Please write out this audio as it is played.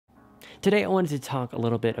Today I wanted to talk a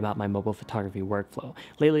little bit about my mobile photography workflow.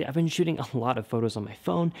 Lately I've been shooting a lot of photos on my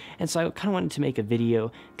phone, and so I kind of wanted to make a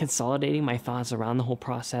video consolidating my thoughts around the whole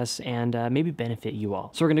process and maybe benefit you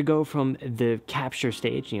all. So we're going to go from the capture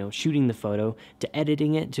stage, shooting the photo, to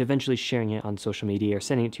editing it, to eventually sharing it on social media or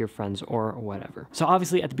sending it to your friends or whatever. So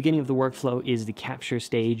obviously at the beginning of the workflow is the capture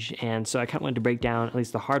stage, and so I kind of wanted to break down at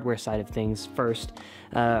least the hardware side of things first.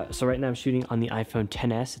 So right now I'm shooting on the iPhone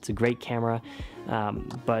XS. It's a great camera,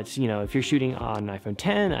 but if you're shooting on iPhone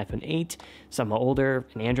 10, iPhone 8, something older,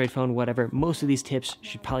 an Android phone, whatever, most of these tips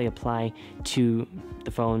should probably apply to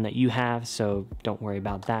the phone that you have, so don't worry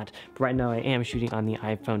about that. But right now I am shooting on the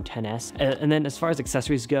iPhone XS. And then as far as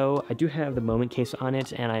accessories go, I do have the Moment case on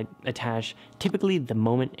it, and I attach typically the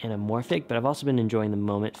Moment anamorphic, but I've also been enjoying the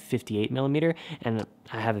Moment 58mm, and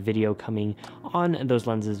I have a video coming on those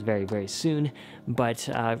lenses very, very soon. But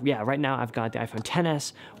yeah, right now I've got the iPhone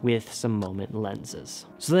XS with some Moment lenses.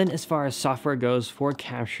 So then as far as software goes for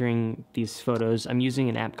capturing these photos, I'm using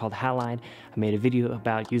an app called Halide. I made a video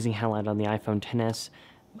about using Halide on the iPhone XS.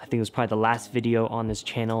 I think it was probably the last video on this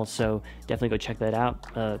channel, so definitely go check that out.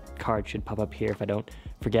 Card should pop up here if I don't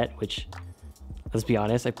forget, which, let's be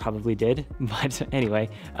honest, I probably did. But anyway,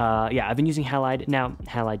 yeah, I've been using Halide. Now,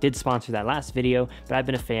 Halide did sponsor that last video, but I've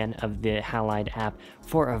been a fan of the Halide app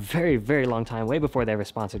for a very, very long time, way before they ever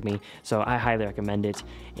sponsored me. So I highly recommend it.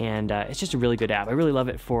 And it's just a really good app. I really love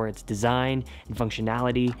it for its design and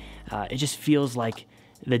functionality. It just feels like,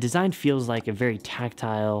 the design feels like a very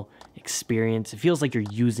tactile experience. It feels like you're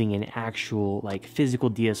using an actual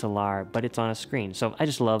physical DSLR, but it's on a screen. So I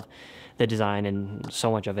just love the design and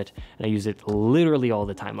so much of it, and I use it literally all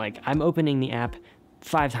the time. I'm opening the app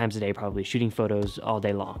 5 times a day, probably shooting photos all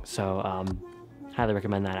day long. So highly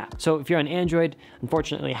recommend that app. So if you're on Android,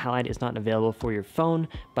 unfortunately Halide is not available for your phone,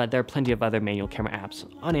 but there are plenty of other manual camera apps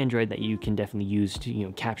on Android that you can definitely use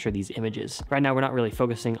to capture these images. Right now we're not really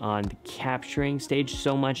focusing on the capturing stage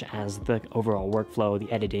so much as the overall workflow,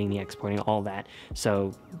 the editing, the exporting, all that.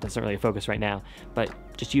 So that's not really a focus right now, but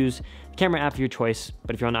just use the camera app of your choice.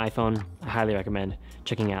 But if you're on an iPhone, I highly recommend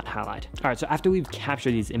checking out Halide. All right, so after we've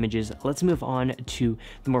captured these images, let's move on to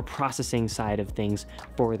the more processing side of things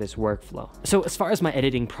for this workflow. So as far as my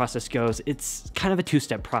editing process goes, it's kind of a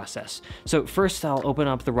 2-step process. So first I'll open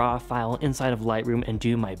up the raw file inside of Lightroom and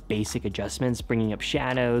do my basic adjustments, bringing up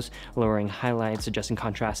shadows, lowering highlights, adjusting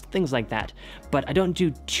contrast, things like that. But I don't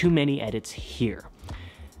do too many edits here.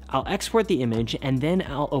 I'll export the image and then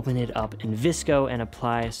I'll open it up in VSCO and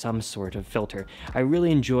apply some sort of filter. I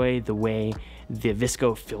really enjoy the way the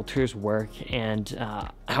VSCO filters work, and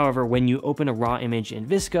however, when you open a raw image in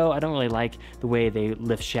VSCO, I don't really like the way they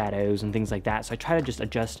lift shadows and things like that. So I try to just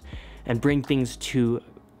adjust and bring things to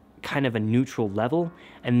kind of a neutral level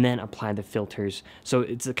and then apply the filters. So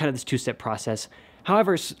it's kind of this 2-step process.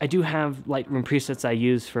 However, I do have Lightroom presets I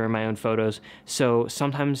use for my own photos. So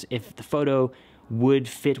sometimes if the photo would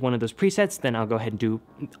fit one of those presets, then I'll go ahead and do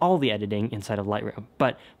all the editing inside of Lightroom.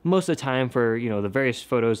 But most of the time for, the various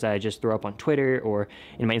photos that I just throw up on Twitter or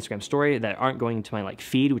in my Instagram story that aren't going into my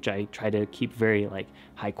feed, which I try to keep very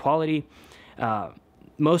high quality,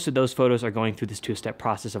 most of those photos are going through this 2-step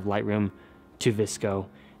process of Lightroom to VSCO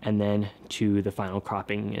and then to the final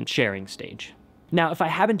cropping and sharing stage. Now, if I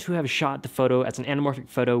happen to have shot the photo as an anamorphic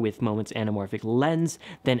photo with Moment's anamorphic lens,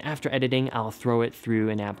 then after editing, I'll throw it through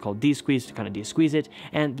an app called Desqueeze to kind of de-squeeze it,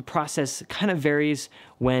 and the process kind of varies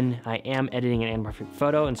when I am editing an anamorphic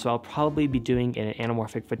photo, and so I'll probably be doing an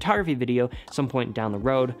anamorphic photography video some point down the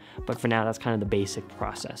road, but for now, that's kind of the basic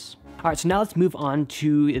process. All right, so now let's move on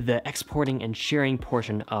to the exporting and sharing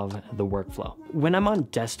portion of the workflow. When I'm on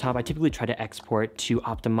desktop, I typically try to export to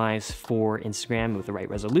optimize for Instagram with the right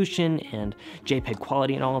resolution and JPEG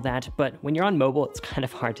quality and all of that, but when you're on mobile, it's kind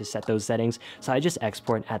of hard to set those settings, so I just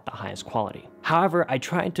export at the highest quality. However, I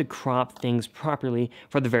try to crop things properly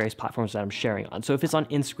for the various platforms that I'm sharing on. So if it's on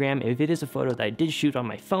Instagram, if it is a photo that I did shoot on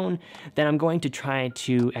my phone, then I'm going to try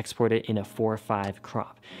to export it in a 4:5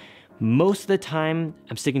 crop. Most of the time,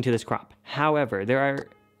 I'm sticking to this crop. However,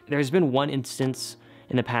 there's been one instance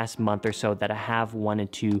in the past month or so that I have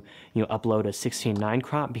wanted to, upload a 16:9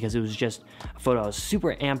 crop because it was just a photo I was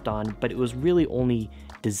super amped on, but it was really only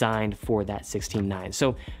designed for that 16:9.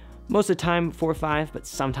 So most of the time 4:5, but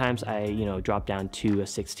sometimes I, drop down to a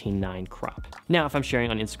 16:9 crop. Now, if I'm sharing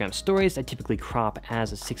on Instagram stories, I typically crop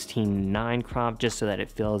as a 16:9 crop just so that it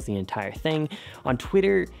fills the entire thing. On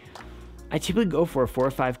Twitter, I typically go for a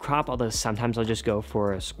 4:5 crop, although sometimes I'll just go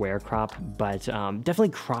for a square crop, but definitely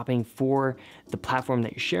cropping for the platform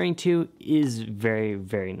that you're sharing to is very,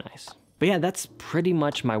 very nice. But yeah, that's pretty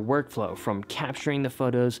much my workflow, from capturing the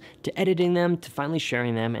photos to editing them to finally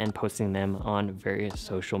sharing them and posting them on various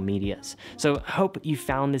social medias. So I hope you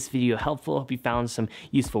found this video helpful. Hope you found some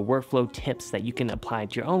useful workflow tips that you can apply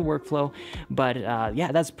to your own workflow. But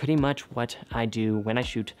yeah, that's pretty much what I do when I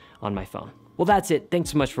shoot on my phone. Well, that's it.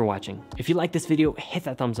 Thanks so much for watching. If you like this video, hit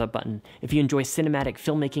that thumbs up button. If you enjoy cinematic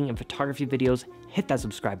filmmaking and photography videos, hit that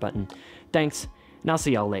subscribe button. Thanks, and I'll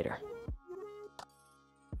see y'all later.